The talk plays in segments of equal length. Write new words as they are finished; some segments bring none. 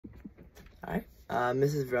Alright.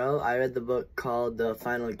 Mrs.Rowe, I read the book called The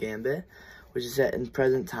Final Gambit, which is set in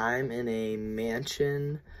present time in a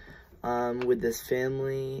mansion with this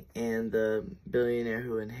family and the billionaire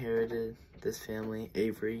who inherited this family,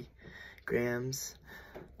 Avery Grams.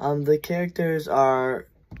 The characters are,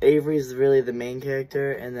 Avery's really the main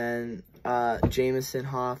character, and then Jameson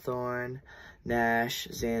Hawthorne, Nash,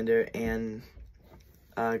 Xander, and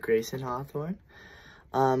Grayson Hawthorne.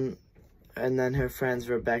 And then her friends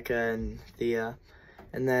Rebecca and Thea.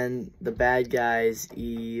 And then the bad guys,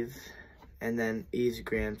 Eve, and then Eve's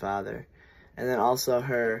grandfather. And then also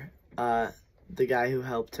her, the guy who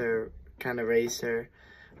helped her kind of raise her,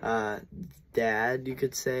 dad, you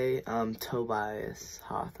could say, Tobias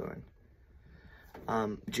Hawthorne,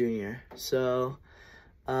 Jr. So,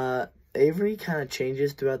 Avery kind of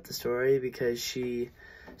changes throughout the story because she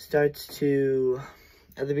starts to,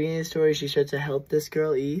 at the beginning of the story, she starts to help this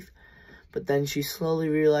girl, Eve. But then she slowly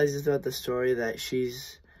realizes throughout the story that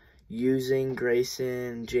she's using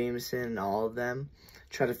Grayson, Jameson, and all of them,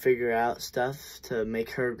 try to figure out stuff to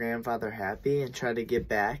make her grandfather happy and try to get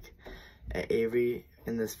back at Avery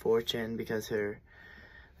in this fortune because the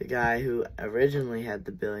guy who originally had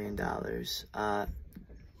the $1 billion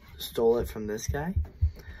stole it from this guy.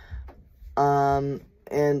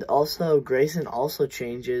 And also Grayson also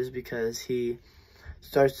changes because he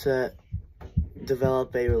starts to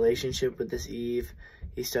develop a relationship with this Eve.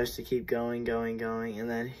 He starts to keep going, and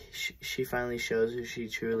then she finally shows who she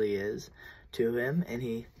truly is to him, and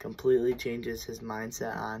he completely changes his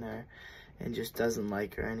mindset on her and just doesn't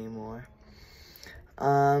like her anymore.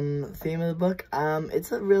 Theme of the book,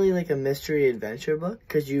 it's really like a mystery adventure book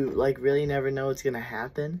because you like really never know what's gonna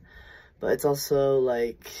happen, but it's also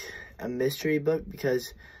like a mystery book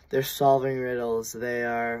because they're solving riddles, they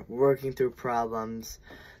are working through problems.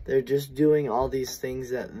 They're just doing all these things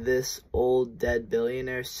that this old dead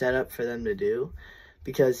billionaire set up for them to do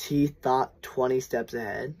because he thought 20 steps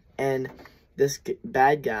ahead. And this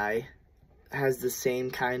bad guy has the same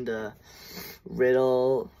kind of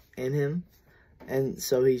riddle in him. And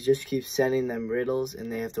so he just keeps sending them riddles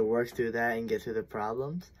and they have to work through that and get through the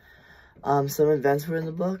problems. Some events were in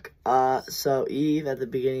the book. So Eve, at the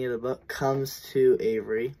beginning of the book, comes to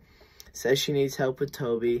Avery, says she needs help with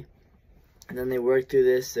Toby. And then they work through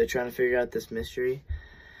this. They're trying to figure out this mystery.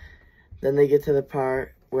 Then they get to the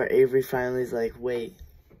part where Avery finally is like, wait,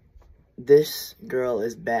 this girl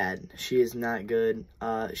is bad. She is not good.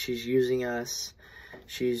 She's using us.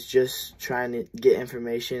 She's just trying to get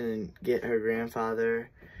information and get her grandfather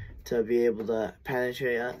to be able to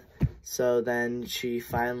penetrate us. So then she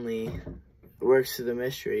finally works through the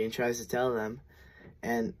mystery and tries to tell them.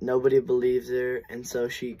 And nobody believes her. And so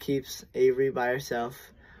she keeps Avery by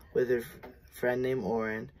herself with her friend named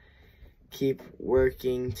Oren, keep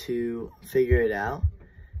working to figure it out,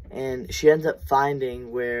 and she ends up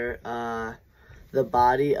finding where the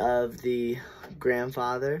body of the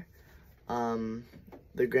grandfather's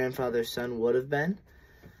son would have been,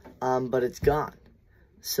 but it's gone.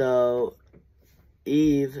 So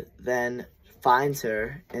Eve then finds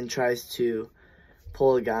her and tries to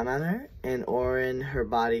pull a gun on her, and Oren, her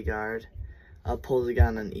bodyguard, pulls a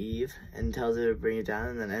gun on Eve and tells her to bring it down,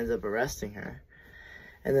 and then ends up arresting her.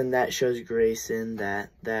 And then that shows Grayson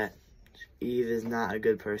that Eve is not a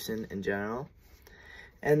good person in general.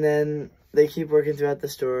 And then they keep working throughout the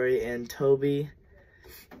story, and Toby,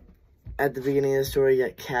 at the beginning of the story,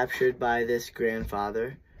 got captured by this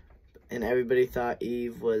grandfather, and everybody thought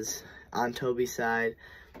Eve was on Toby's side,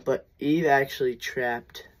 but Eve actually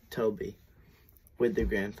trapped Toby with the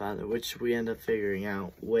grandfather, which we end up figuring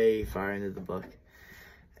out way far into the book.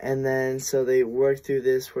 And then, so they work through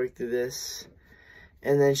this,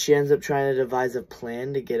 and then she ends up trying to devise a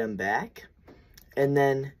plan to get him back. And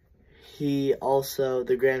then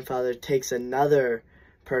the grandfather takes another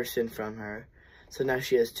person from her. So now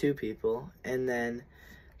she has two people. And then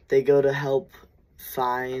they go to help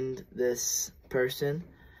find this person.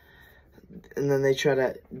 And then they try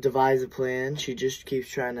to devise a plan. She just keeps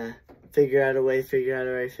trying to figure out a way.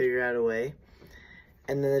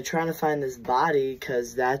 And then they're trying to find this body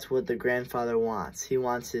because that's what the grandfather wants. He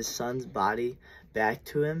wants his son's body back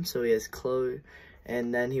to him so he has closure,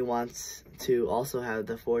 and then he wants to also have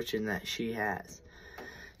the fortune that she has.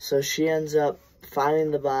 So she ends up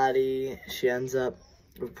finding the body. She ends up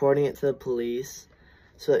reporting it to the police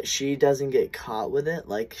so that she doesn't get caught with it,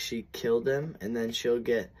 like she killed him, and then she'll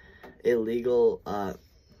get illegal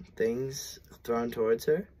things thrown towards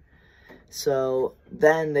her. So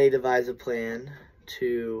then they devise a plan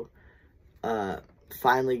to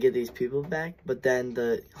finally get these people back, but then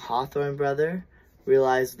the Hawthorne brother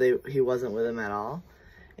realized he wasn't with him at all,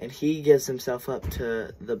 and he gives himself up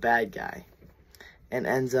to the bad guy and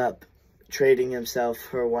ends up trading himself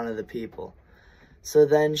for one of the people. So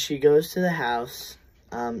then she goes to the house,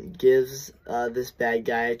 gives this bad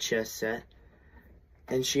guy a chess set,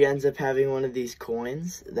 and she ends up having one of these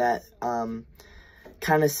coins that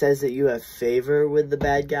kind of says that you have favor with the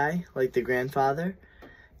bad guy, like the grandfather,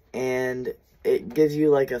 and it gives you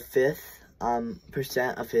like a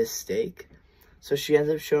 5% of his stake. So she ends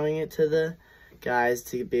up showing it to the guys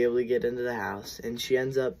to be able to get into the house, and she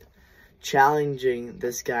ends up challenging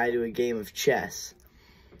this guy to a game of chess.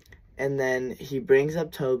 And then he brings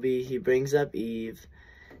up Toby, he brings up Eve,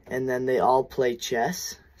 and then they all play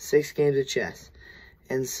chess, 6 games of chess.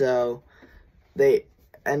 And so they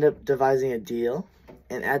end up devising a deal,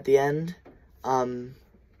 and at the end,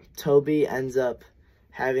 Toby ends up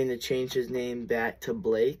having to change his name back to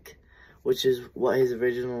Blake, which is what his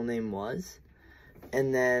original name was.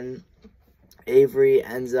 And then Avery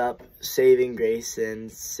ends up saving Grayson,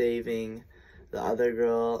 saving the other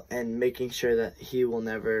girl, and making sure that he will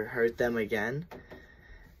never hurt them again.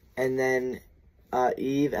 And then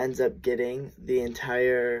Eve ends up getting the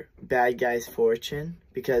entire bad guy's fortune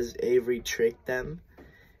because Avery tricked them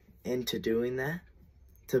into doing that,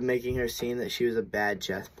 to making her seem that she was a bad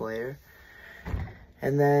chess player.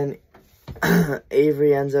 And then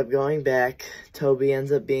Avery ends up going back. Toby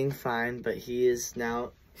ends up being fine, but he is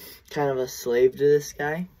now kind of a slave to this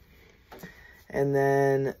guy. And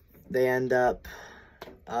then they end up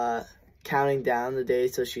counting down the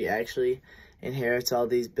days till she actually inherits all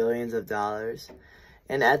these billions of dollars.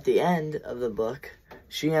 And at the end of the book,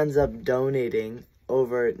 she ends up donating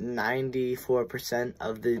over 94%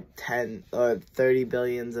 of the 30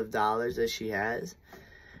 billions of dollars that she has.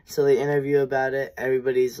 So they interview about it.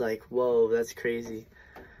 Everybody's like, whoa, that's crazy.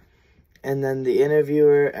 And then the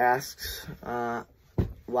interviewer asks,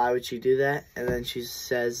 why would she do that? And then she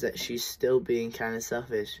says that she's still being kind of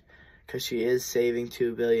selfish because she is saving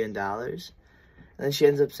 $2 billion. And then she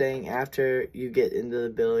ends up saying after you get into the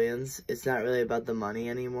billions, it's not really about the money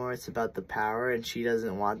anymore. It's about the power, and she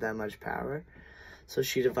doesn't want that much power. So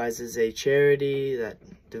she devises a charity that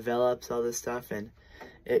develops all this stuff, and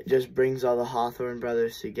it just brings all the Hawthorne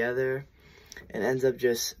brothers together and ends up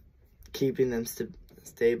just keeping them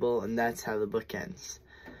stable, and that's how the book ends.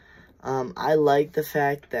 I like the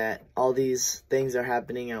fact that all these things are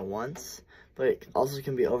happening at once, but it also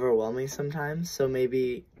can be overwhelming sometimes, so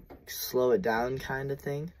maybe slow it down kind of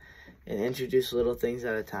thing and introduce little things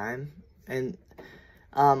at a time. And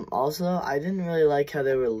also, I didn't really like how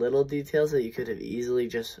there were little details that you could have easily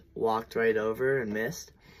just walked right over and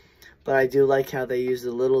missed. But I do like how they use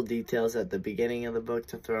the little details at the beginning of the book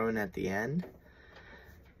to throw in at the end.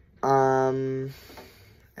 And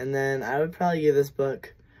then I would probably give this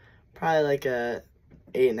book probably like a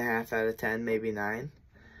 8.5 out of 10, maybe 9.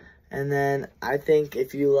 And then I think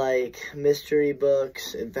if you like mystery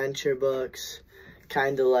books, adventure books,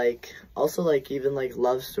 kind of like, also like even like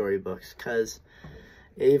love story books, because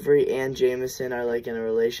Avery and Jameson are like in a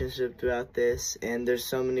relationship throughout this, and there's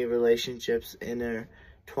so many relationships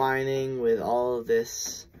intertwining with all of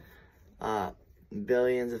this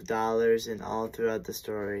billions of dollars and all throughout the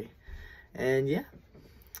story. And yeah.